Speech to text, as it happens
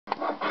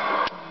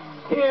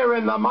Here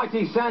in the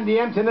mighty sandy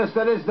emptiness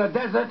that is the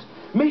desert,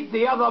 meet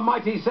the other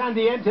mighty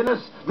sandy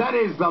emptiness that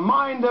is the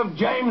mind of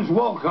James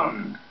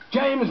Walcon.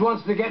 James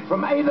wants to get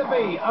from A to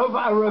B over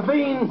a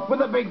ravine with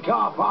a big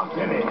car parked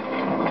in it.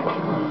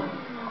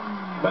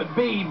 But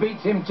B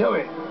beats him to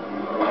it.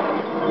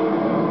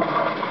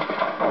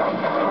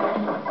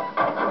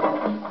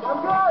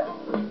 I'm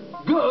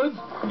good! Good?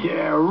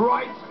 Yeah,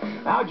 right.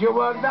 How'd you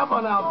work that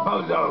one out,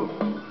 bozo?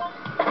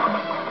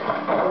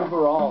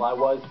 Overall, I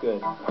was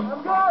good.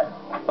 I'm good!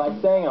 By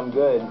saying I'm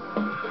good,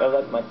 I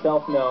let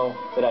myself know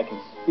that I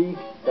can speak,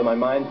 that my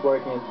mind's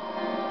working.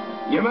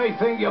 You may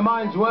think your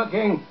mind's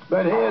working,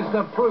 but here's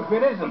the proof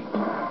it isn't. We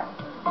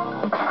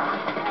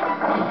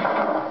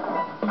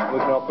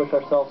can all push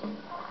ourselves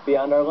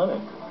beyond our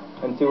limits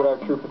and see what our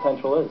true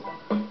potential is.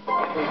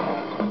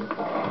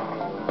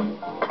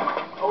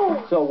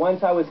 So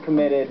once I was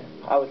committed,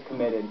 I was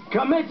committed.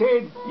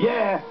 Committed?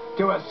 Yeah,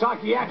 to a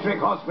psychiatric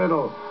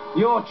hospital.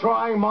 You're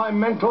trying my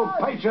mental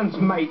patience,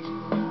 mate.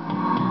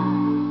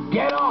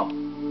 Get off!